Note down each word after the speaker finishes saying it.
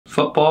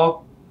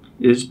Football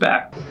is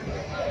back.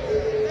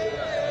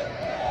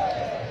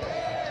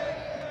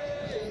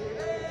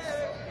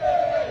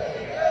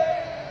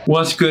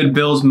 What's good,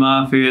 Bills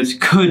Mafia? It's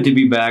good to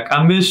be back.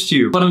 I missed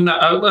you. But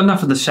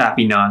enough of the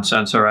sappy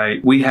nonsense, all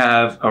right? We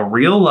have a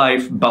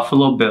real-life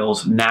Buffalo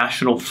Bills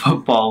National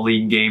Football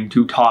League game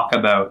to talk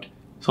about.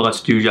 So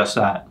let's do just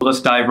that. Let's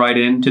dive right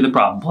into the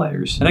problem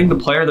players. I think the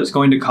player that's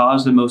going to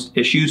cause the most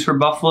issues for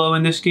Buffalo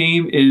in this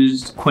game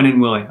is Quinnen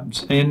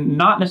Williams, and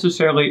not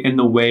necessarily in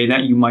the way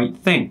that you might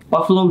think.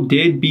 Buffalo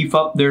did beef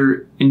up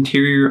their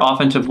interior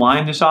offensive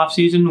line this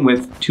offseason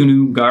with 2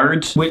 new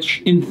guards,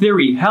 which in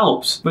theory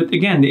helps. But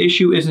again, the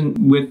issue isn't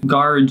with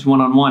guards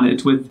one-on-one,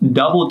 it's with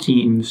double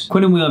teams.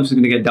 Quinnen Williams is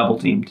going to get double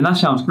teamed, and that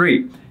sounds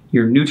great.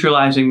 You're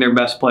neutralizing their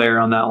best player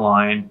on that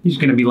line. He's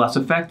going to be less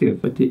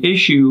effective. But the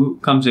issue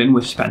comes in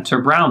with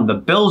Spencer Brown, the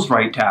Bills'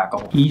 right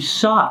tackle. He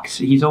sucks.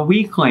 He's a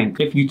weak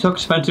link. If you took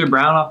Spencer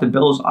Brown off the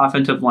Bills'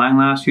 offensive line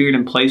last year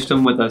and placed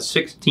him with a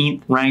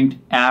 16th ranked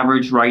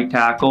average right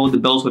tackle, the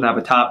Bills would have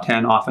a top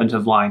 10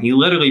 offensive line. He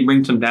literally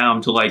brings them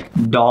down to like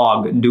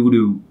dog,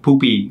 doo-doo,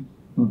 poopy,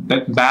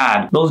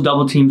 bad. Those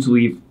double teams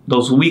leave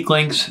those weak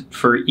links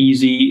for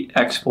easy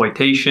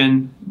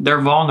exploitation.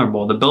 They're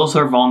vulnerable. The Bills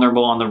are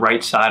vulnerable on the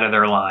right side of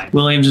their line.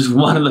 Williams is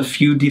one of the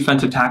few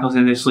defensive tackles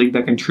in this league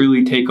that can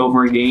truly take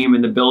over a game,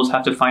 and the Bills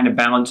have to find a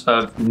balance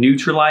of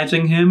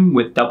neutralizing him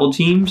with double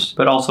teams,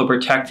 but also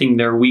protecting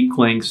their weak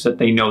links that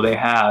they know they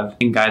have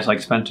in guys like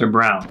Spencer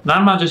Brown. Now,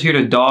 I'm not just here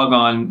to dog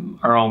on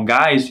our own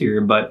guys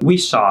here, but we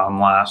saw him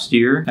last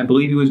year. I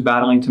believe he was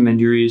battling some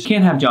injuries.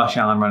 Can't have Josh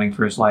Allen running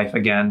for his life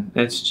again.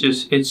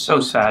 It's so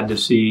sad to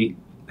see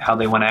how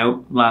they went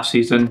out last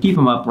season. Keep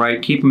him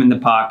upright, keep him in the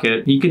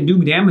pocket. He can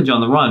do damage on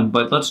the run,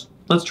 but let's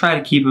try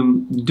to keep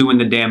him doing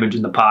the damage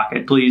in the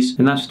pocket, please.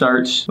 And that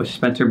starts with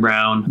Spencer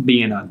Brown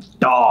being a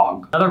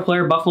dog. Another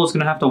player Buffalo's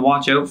gonna have to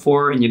watch out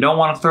for, and you don't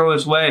want to throw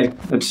his way,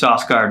 it's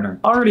Sauce Gardner.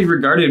 Already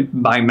regarded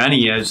by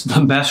many as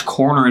the best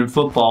corner in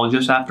football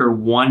just after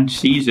 1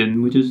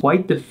 season, which is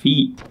quite the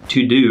feat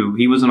to do.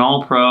 He was an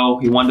All-Pro,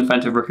 he won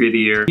Defensive Rookie of the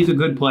Year. He's a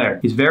good player.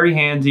 He's very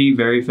handsy,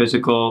 very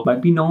physical.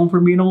 Might be known for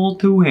being a little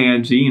too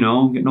handsy, you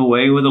know, getting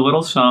away with a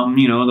little something,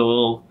 you know, the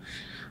little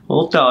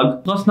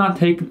thug. Let's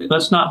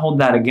not hold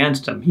that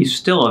against him. He's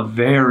still a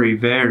very,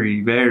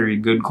 very, very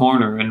good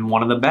corner and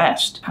one of the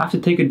best. Have to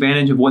take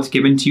advantage of what's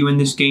given to you in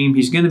this game.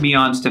 He's going to be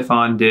on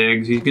Stefon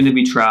Diggs. He's going to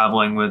be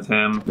traveling with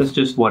him. That's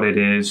just what it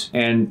is.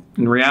 And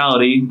in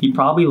reality, he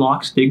probably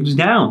locks Diggs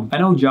down. I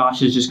know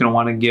Josh is just going to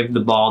want to give the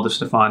ball to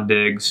Stefon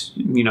Diggs.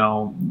 You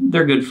know,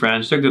 they're good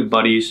friends. They're good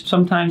buddies.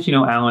 Sometimes, you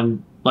know,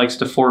 Allen likes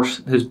to force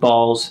his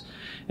balls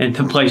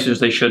into places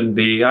they shouldn't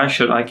be. I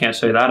can't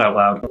say that out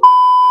loud.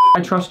 I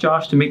trust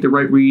Josh to make the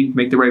right read,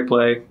 make the right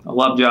play. I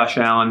love Josh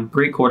Allen,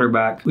 great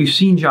quarterback. We've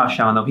seen Josh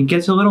Allen though. He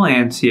gets a little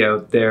antsy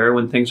out there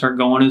when things aren't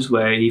going his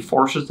way. He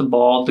forces the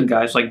ball to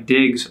guys like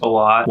Diggs a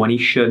lot when he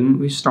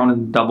shouldn't. He's thrown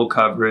in double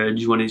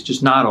coverage when he's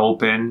just not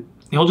open.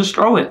 He'll just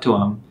throw it to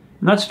him.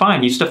 And that's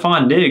fine. He's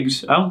Stefon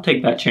Diggs. I'll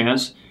take that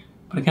chance.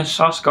 But against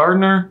Sauce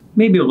Gardner,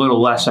 maybe a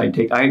little less I'd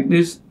take.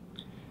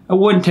 I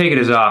wouldn't take it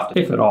as often,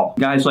 if at all.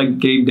 Guys like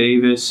Gabe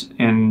Davis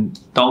and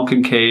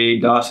Dalton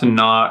Kincaid, Dawson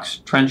Knox,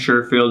 Trent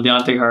Sherfield,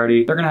 Deontay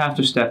Hardy, they're going to have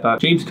to step up.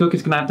 James Cook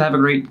is going to have a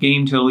great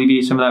game to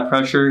alleviate some of that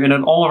pressure, and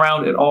it all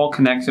around, it all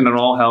connects and it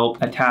all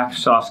helps attack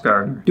Sauce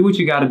Gardner. Do what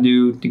you got to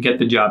do to get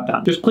the job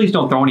done. Just please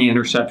don't throw any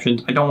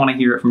interceptions. I don't want to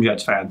hear it from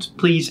Jets fans.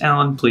 Please,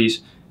 Allen,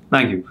 please.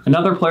 Thank you.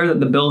 Another player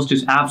that the Bills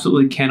just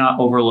absolutely cannot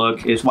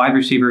overlook is wide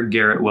receiver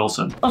Garrett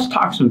Wilson. Let's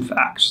talk some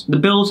facts. The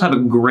Bills have a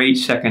great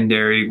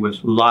secondary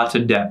with lots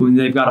of depth. When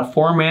they've got a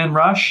 4-man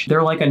rush,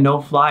 they're like a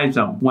no-fly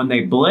zone. When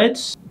they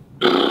blitz,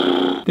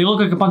 they look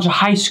like a bunch of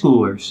high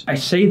schoolers. I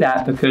say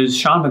that because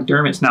Sean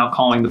McDermott's now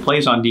calling the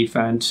plays on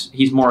defense.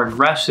 He's more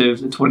aggressive.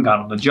 That's what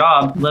got him the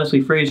job.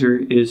 Leslie Frazier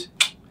is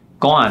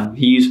gone.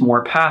 He's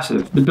more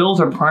passive. The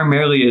Bills are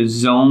primarily a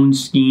zone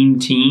scheme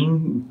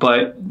team,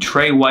 but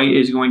Trey White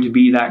is going to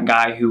be that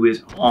guy who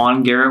is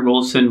on Garrett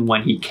Wilson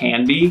when he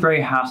can be.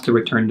 Trey has to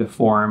return to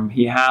form.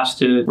 He has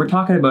to. We're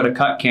talking about a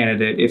cut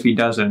candidate if he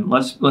doesn't.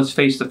 Let's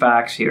face the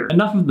facts here.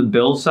 Enough of the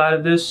Bills side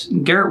of this.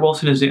 Garrett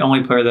Wilson is the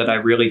only player that I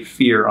really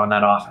fear on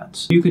that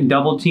offense. You can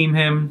double team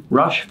him,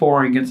 rush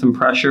for and get some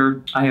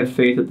pressure. I have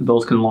faith that the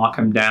Bills can lock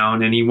him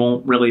down and he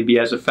won't really be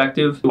as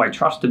effective. Do I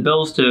trust the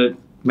Bills to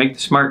make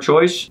the smart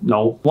choice?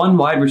 No. One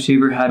wide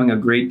receiver having a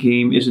great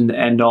game isn't the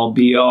end-all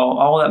be-all.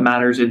 All that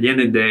matters at the end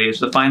of the day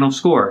is the final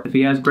score. If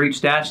he has great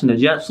stats and the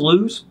Jets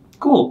lose,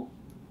 cool.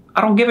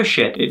 I don't give a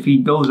shit. If he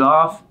goes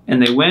off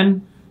and they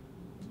win,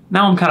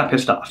 now I'm kind of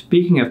pissed off.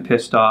 Speaking of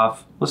pissed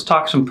off, let's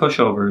talk some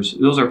pushovers.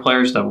 Those are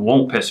players that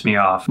won't piss me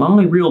off. My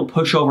only real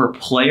pushover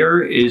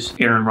player is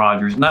Aaron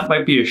Rodgers, and that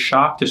might be a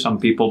shock to some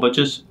people, but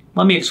just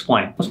let me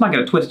explain. Let's not get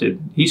it twisted.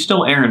 He's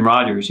still Aaron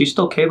Rodgers. He's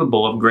still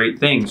capable of great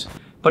things.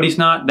 but he's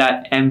not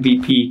that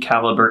MVP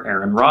caliber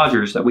Aaron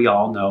Rodgers that we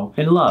all know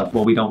and love.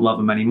 Well, we don't love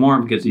him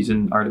anymore because he's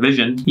in our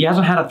division. He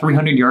hasn't had a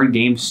 300-yard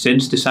game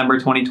since December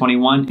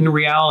 2021. In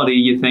reality,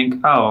 you think,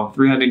 oh,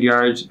 300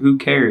 yards, who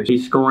cares?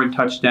 He's scoring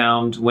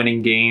touchdowns,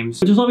 winning games.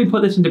 But just let me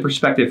put this into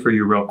perspective for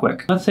you real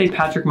quick. Let's say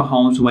Patrick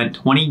Mahomes went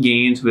 20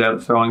 games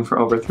without throwing for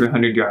over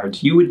 300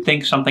 yards. You would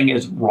think something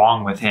is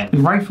wrong with him.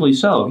 And rightfully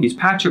so. He's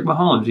Patrick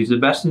Mahomes. He's the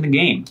best in the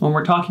game. When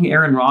we're talking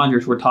Aaron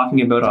Rodgers, we're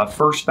talking about a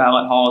first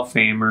ballot Hall of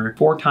Famer,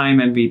 4-time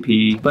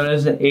MVP. But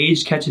as the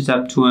age catches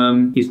up to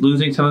him, he's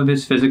losing some of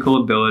his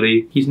physical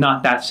ability. He's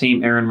not that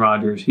same Aaron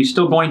Rodgers. He's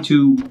still going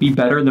to be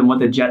better than what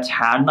the Jets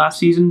had last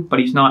season, but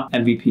he's not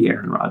MVP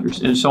Aaron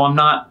Rodgers. And so I'm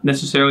not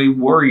necessarily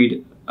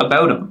worried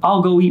about him.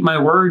 I'll go eat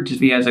my words if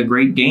he has a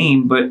great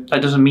game, but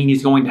that doesn't mean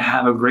he's going to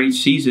have a great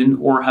season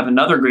or have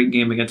another great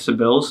game against the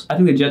Bills. I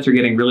think the Jets are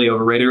getting really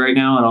overrated right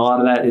now, and a lot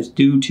of that is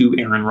due to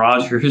Aaron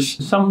Rodgers.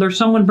 There's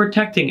someone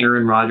protecting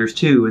Aaron Rodgers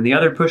too, and the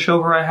other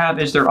pushover I have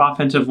is their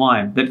offensive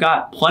line. They've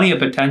got plenty of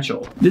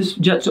potential. This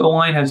Jets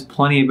O-line has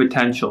plenty of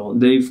potential.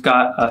 They've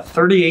got a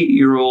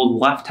 38-year-old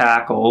left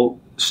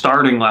tackle,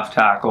 starting left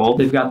tackle.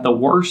 They've got the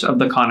worst of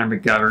the Connor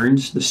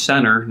McGoverns, the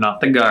center,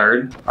 not the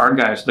guard. Our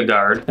guy's the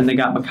guard. And they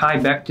got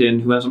Mekhi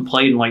Becton, who hasn't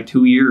played in like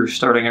 2 years,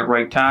 starting at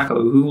right tackle,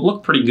 who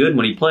looked pretty good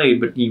when he played,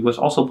 but he was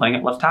also playing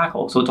at left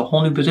tackle. So it's a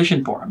whole new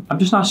position for him. I'm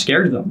just not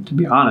scared of them, to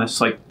be honest.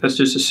 Like, that's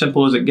just as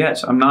simple as it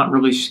gets. I'm not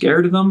really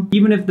scared of them.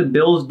 Even if the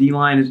Bills'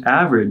 D-line is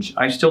average,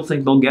 I still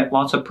think they'll get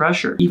lots of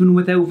pressure. Even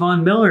without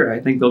Von Miller, I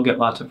think they'll get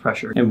lots of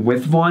pressure. And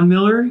with Von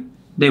Miller,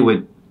 they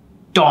would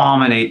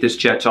dominate this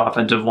Jets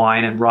offensive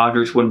line, and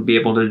Rodgers wouldn't be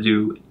able to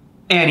do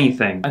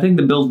anything. I think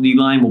the Bills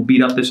D-line will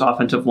beat up this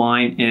offensive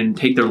line and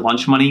take their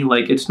lunch money.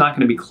 Like, it's not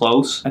going to be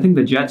close. I think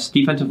the Jets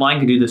defensive line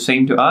can do the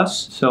same to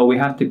us. So we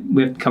have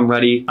to come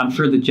ready. I'm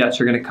sure the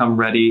Jets are going to come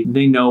ready.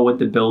 They know what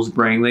the Bills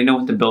bring. They know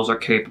what the Bills are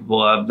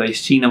capable of. They've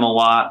seen them a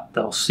lot.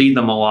 They'll see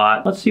them a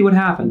lot. Let's see what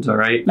happens, all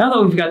right? Now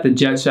that we've got the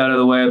Jets out of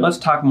the way, let's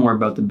talk more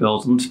about the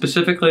Bills. And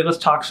specifically, let's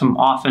talk some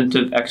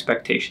offensive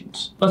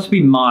expectations. Let's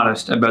be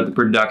modest about the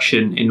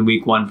production in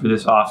week 1 for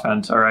this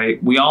offense, all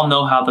right? We all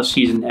know how the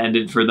season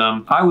ended for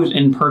them. I was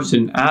in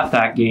person at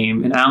that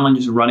game, and Allen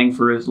just running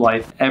for his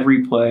life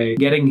every play,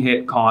 getting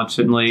hit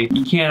constantly.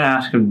 You can't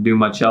ask him to do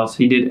much else.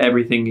 He did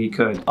everything he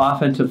could.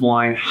 Offensive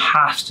line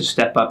has to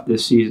step up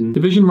this season.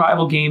 Division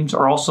rival games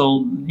are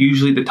also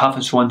usually the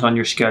toughest ones on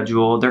your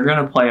schedule. They're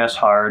going to play us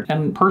hard.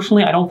 And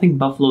personally, I don't think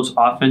Buffalo's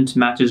offense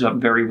matches up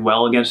very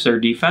well against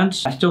their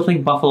defense. I still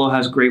think Buffalo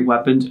has great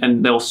weapons,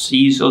 and they'll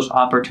seize those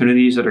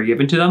opportunities that are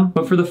given to them.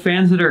 But for the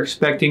fans that are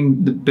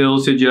expecting the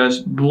Bills to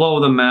just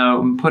blow them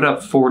out and put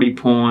up 40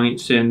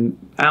 points and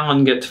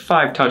Allen gets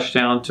 5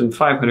 touchdowns and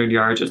 500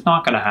 yards. It's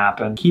not going to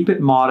happen. Keep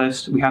it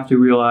modest. We have to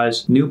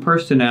realize new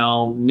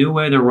personnel, new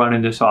way to run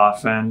in this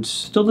offense.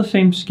 Still the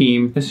same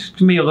scheme. This is going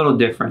to be a little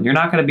different. You're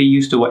not going to be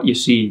used to what you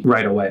see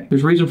right away.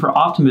 There's reason for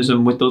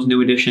optimism with those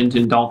new additions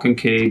in Dalton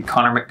Kincaid,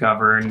 Connor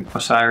McGovern,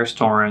 O'Cyrus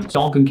Torrence.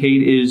 Dalton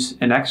Kincaid is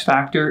an X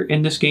factor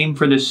in this game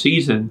for this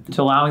season. It's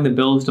allowing the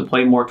Bills to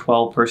play more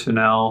 12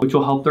 personnel, which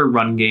will help their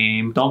run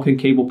game. Dalton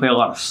Kincaid will play a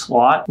lot of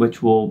slot,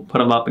 which will put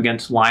him up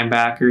against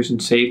linebackers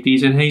and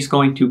safeties, and he's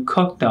going to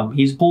cook them.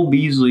 He's Cole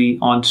Beasley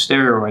on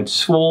steroids.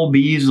 Swole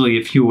Beasley,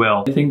 if you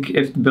will. I think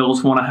if the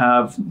Bills want to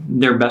have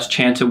their best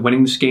chance at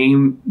winning this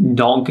game,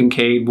 Dalton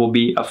Kincaid will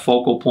be a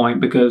focal point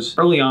because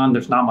early on,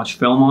 there's not much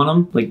film on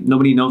him. Like,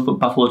 nobody knows what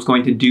Buffalo's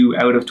going to do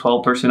out of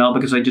 12 personnel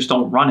because they just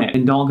don't run it.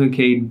 And Dalton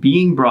Kincaid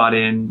being brought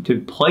in to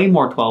play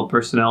more 12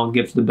 personnel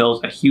gives the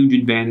Bills a huge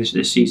advantage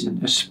this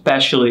season,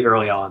 especially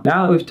early on.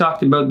 Now that we've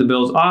talked about the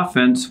Bills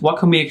offense, what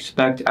can we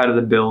expect out of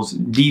the Bills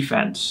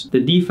defense?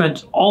 The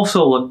defense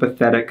also looked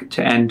pathetic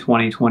to end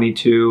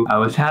 2022. I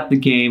was at the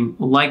game,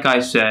 like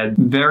I said,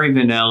 very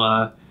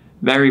vanilla,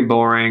 very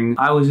boring.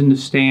 I was in the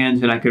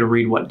stands and I could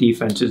read what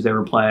defenses they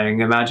were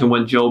playing. Imagine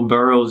what Joe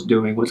Burrow's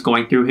doing, what's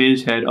going through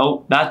his head.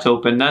 Oh, that's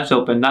open, that's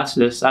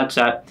this, that's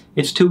that.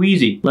 It's too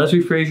easy.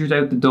 Leslie Frazier's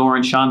out the door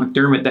and Sean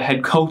McDermott, the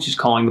head coach, is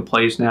calling the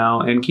plays now.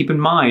 And keep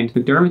in mind,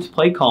 McDermott's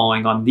play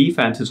calling on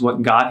defense is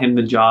what got him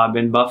the job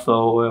in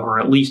Buffalo, or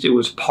at least it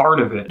was part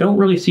of it. I don't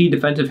really see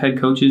defensive head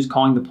coaches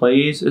calling the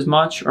plays as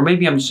much, or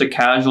maybe I'm just a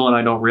casual and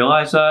I don't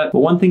realize that. But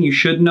one thing you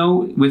should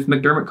know with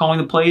McDermott calling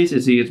the plays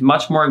is he is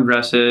much more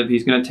aggressive.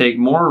 He's going to take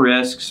more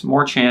risks,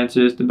 more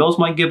chances. The Bills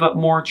might give up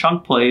more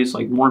chunk plays,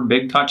 like more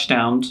big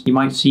touchdowns. You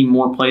might see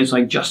more plays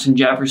like Justin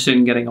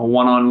Jefferson getting a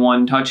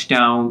one-on-one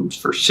touchdown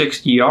for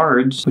 60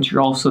 yards, but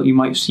you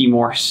might see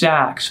more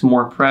sacks,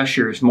 more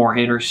pressures, more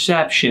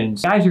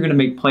interceptions. Guys are going to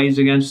make plays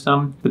against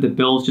them, but the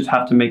Bills just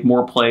have to make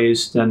more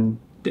plays than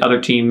the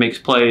other team makes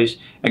plays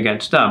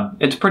against them.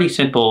 It's pretty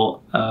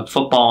simple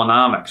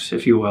footballonomics,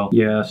 if you will.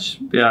 Yes,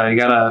 yeah, you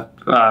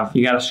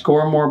gotta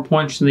score more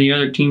points than the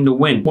other team to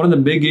win. One of the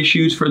big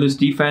issues for this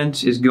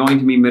defense is going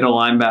to be middle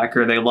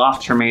linebacker. They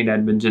lost Tremaine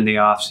Edmonds in the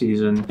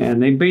offseason,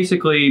 and they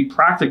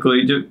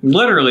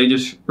literally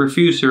just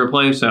refused to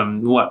replace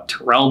him. What,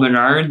 Terrell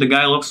Bernard? The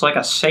guy looks like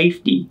a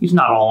safety. He's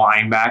not a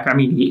linebacker. I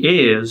mean, he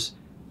is,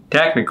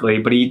 technically,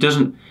 but he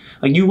doesn't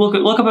Like you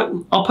look up at,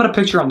 I'll put a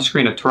picture on the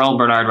screen of Terrell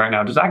Bernard right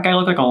now. Does that guy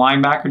look like a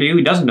linebacker to you?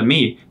 He doesn't to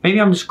me.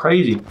 Maybe I'm just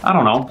crazy. I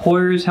don't know.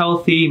 Poyer is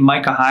healthy.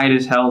 Micah Hyde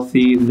is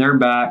healthy. They're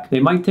back. They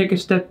might take a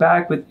step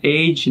back with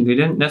age, and they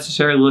didn't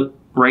necessarily look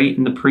right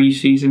in the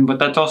preseason, but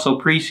that's also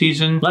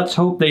preseason. Let's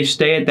hope they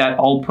stay at that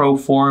all-pro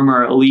form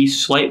or at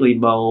least slightly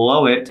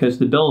below it, because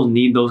the Bills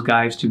need those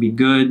guys to be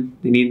good.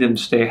 They need them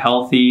to stay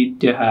healthy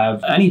to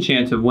have any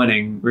chance of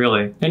winning,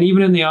 really. And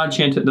even in the odd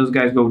chance that those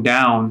guys go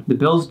down, the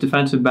Bills'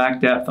 defensive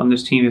back depth on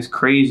this team is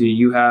crazy.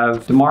 You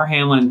have DeMar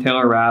Hamlin and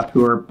Taylor Rapp,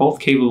 who are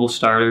both capable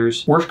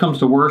starters. Worst comes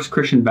to worst,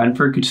 Christian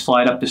Benford could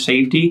slide up to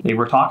safety. They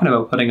were talking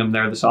about putting him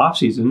there this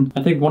offseason.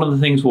 I think one of the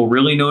things we'll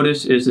really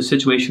notice is the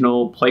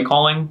situational play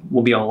calling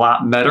will be a lot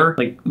better.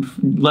 Like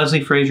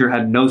Leslie Frazier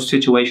had no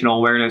situational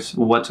awareness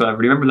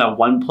whatsoever. Do you remember that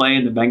one play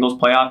in the Bengals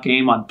playoff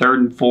game on 3rd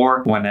and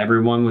 4 when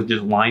everyone was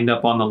just lined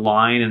up on the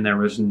line and there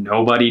was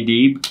nobody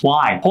deep?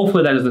 Why?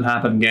 Hopefully that doesn't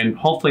happen again.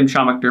 Hopefully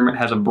Sean McDermott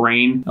has a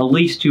brain, at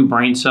least 2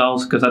 brain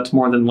cells, because that's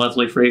more than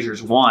Leslie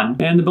Frazier's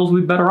 1, and the Bills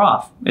will be better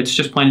off. It's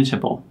just plain and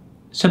simple.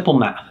 Simple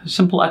math,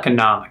 simple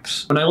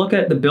economics. When I look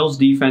at the Bills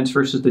defense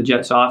versus the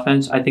Jets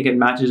offense, I think it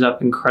matches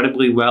up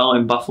incredibly well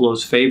in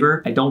Buffalo's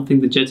favor. I don't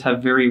think the Jets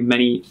have very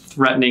many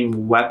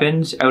threatening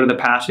weapons out of the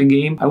passing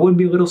game. I would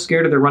be a little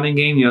scared of the running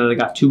game. You know, they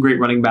got 2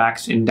 great running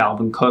backs in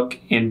Dalvin Cook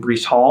and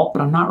Breece Hall,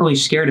 but I'm not really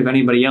scared of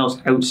anybody else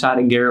outside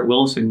of Garrett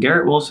Wilson.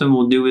 Garrett Wilson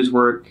will do his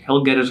work.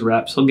 He'll get his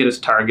reps. He'll get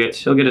his targets.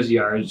 He'll get his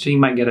yards. He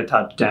might get a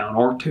touchdown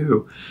or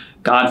 2.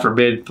 God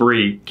forbid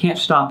 3. Can't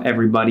stop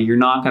everybody. You're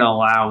not going to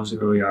allow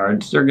 0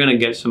 yards. They're going to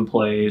get some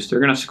plays.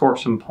 They're going to score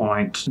some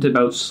points. It's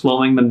about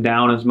slowing them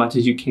down as much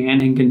as you can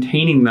and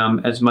containing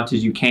them as much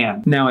as you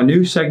can. Now, a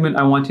new segment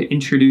I want to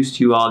introduce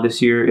to you all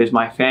this year is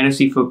my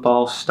fantasy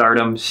football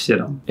stardom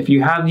sit-em. If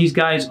you have these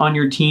guys on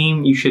your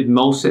team, you should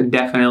most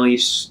definitely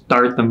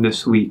start them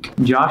this week.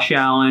 Josh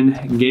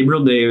Allen,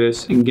 Gabriel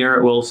Davis, and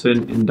Garrett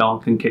Wilson, and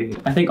Dalton Kincaid.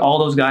 I think all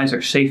those guys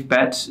are safe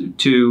bets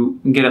to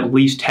get at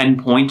least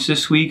 10 points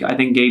this week. I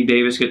think Gabe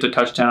Davis gets a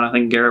touchdown. I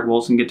think Garrett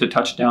Wilson gets a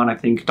touchdown. I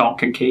think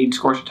Dalton Kincaid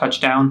scores a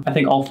touchdown. I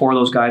think all 4 of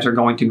those guys are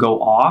going to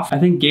go off. I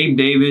think Gabe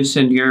Davis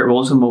and Garrett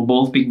Wilson will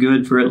both be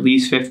good for at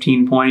least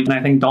 15 points. And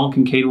I think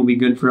Dalton Kincaid will be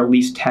good for at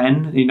least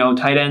 10. You know,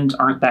 tight ends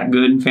aren't that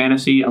good in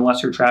fantasy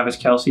unless you're Travis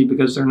Kelce,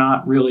 because they're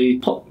not really...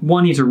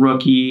 One, he's a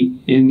rookie,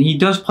 and he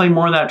does play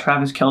more of that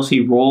Travis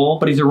Kelce role,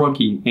 but he's a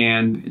rookie,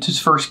 and it's his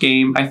first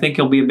game. I think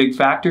he'll be a big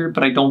factor,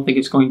 but I don't think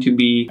it's going to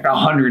be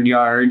 100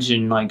 yards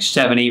and like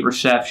 7-8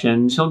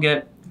 receptions. He'll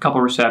get couple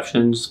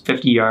receptions,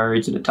 50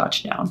 yards, and a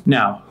touchdown.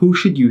 Now, who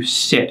should you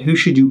sit? Who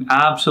should you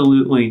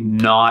absolutely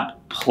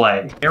not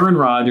play? Aaron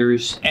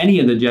Rodgers, any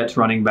of the Jets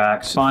running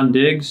backs, Stephon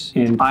Diggs,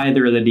 and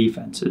either of the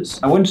defenses.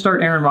 I wouldn't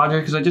start Aaron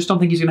Rodgers because I just don't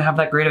think he's going to have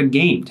that great of a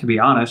game, to be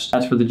honest.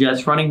 As for the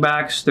Jets running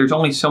backs, there's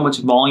only so much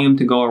volume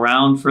to go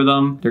around for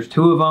them. There's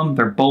 2 of them.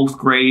 They're both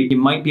great. You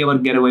might be able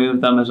to get away with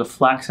them as a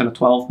flex and a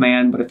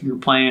 12-man, but if you're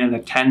playing in a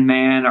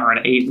 10-man or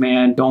an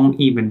 8-man, don't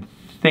even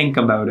think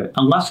about it.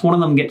 Unless one of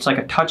them gets like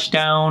a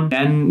touchdown,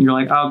 then you're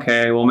like,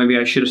 okay, well, maybe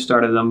I should have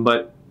started them,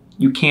 but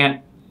you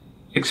can't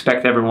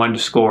expect everyone to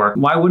score.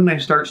 Why wouldn't I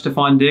start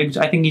Stephon Diggs?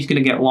 I think he's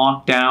going to get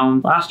locked down.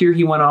 Last year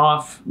he went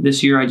off.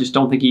 This year I just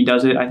don't think he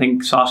does it. I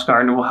think Sauce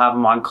Gardner will have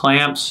him on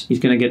clamps. He's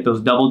going to get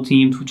those double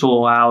teams, which will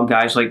allow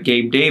guys like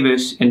Gabe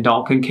Davis and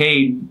Dalton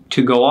Kincaid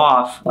to go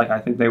off like I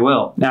think they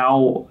will.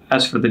 Now,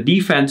 as for the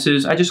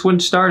defenses, I just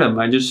wouldn't start them.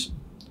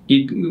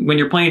 When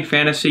you're playing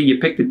fantasy, you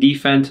pick the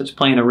defense that's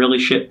playing a really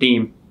shit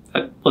team.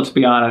 Let's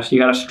be honest, you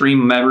got to stream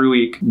them every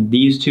week.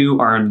 These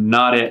 2 are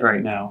not it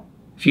right now.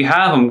 If you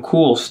have them,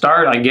 cool,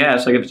 start, I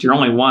guess. Like if it's your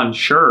only one,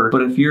 sure.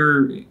 But if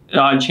you're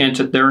odd chance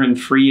that they're in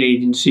free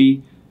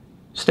agency,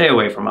 stay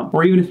away from them.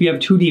 Or even if you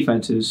have 2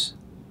 defenses,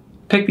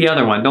 pick the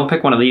other one. Don't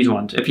pick one of these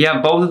ones. If you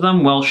have both of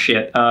them, well,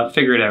 shit,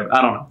 figure it out.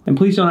 I don't know. And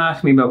please don't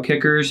ask me about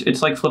kickers.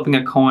 It's like flipping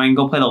a coin.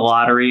 Go play the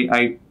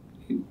lottery.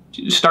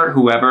 Start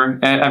whoever.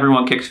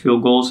 Everyone kicks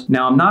field goals.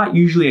 Now, I'm not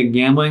usually a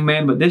gambling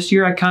man, but this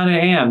year I kind of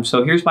am.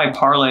 So here's my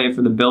parlay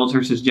for the Bills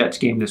versus Jets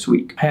game this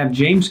week. I have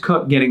James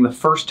Cook getting the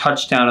first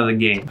touchdown of the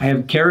game. I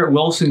have Garrett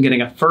Wilson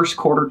getting a first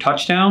quarter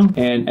touchdown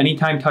and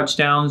anytime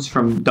touchdowns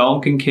from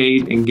Dalton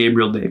Kincaid and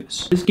Gabriel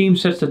Davis. This game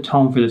sets the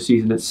tone for the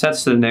season. It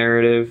sets the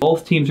narrative.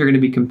 Both teams are going to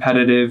be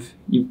competitive.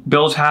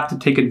 Bills have to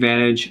take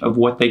advantage of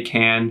what they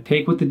can,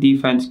 take what the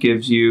defense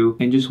gives you,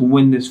 and just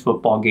win this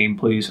football game,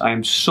 please. I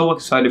am so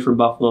excited for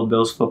Buffalo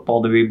Bills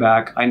football to be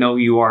back. I know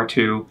you are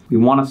too. We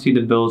want to see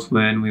the Bills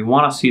win. We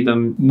want to see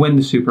them win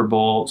the Super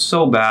Bowl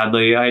so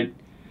badly.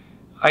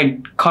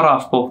 I'd cut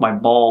off both my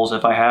balls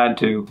if I had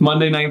to.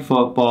 Monday Night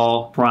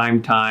Football,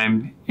 prime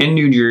time, in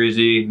New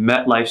Jersey,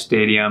 MetLife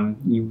Stadium.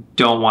 You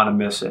don't want to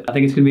miss it. I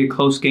think it's going to be a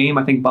close game.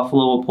 I think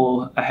Buffalo will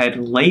pull ahead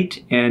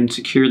late and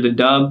secure the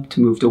dub to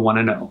move to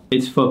 1-0.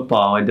 It's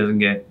football. It doesn't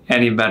get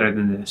any better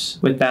than this.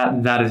 With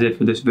that, that is it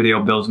for this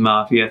video, Bills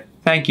Mafia.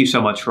 Thank you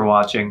so much for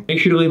watching. Make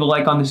sure to leave a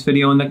like on this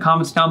video in the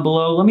comments down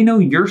below. Let me know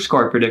your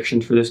score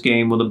predictions for this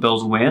game. Will the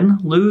Bills win?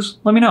 Lose?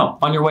 Let me know.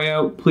 On your way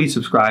out, please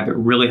subscribe. It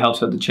really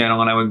helps out the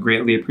channel and I would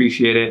greatly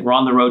appreciate it. We're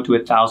on the road to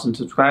 1,000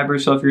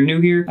 subscribers, so if you're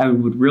new here, I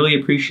would really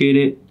appreciate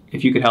it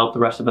if you could help the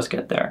rest of us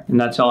get there. And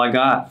that's all I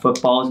got.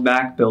 Football is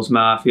back, Bills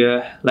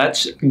Mafia.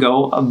 Let's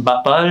go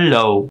Buffalo.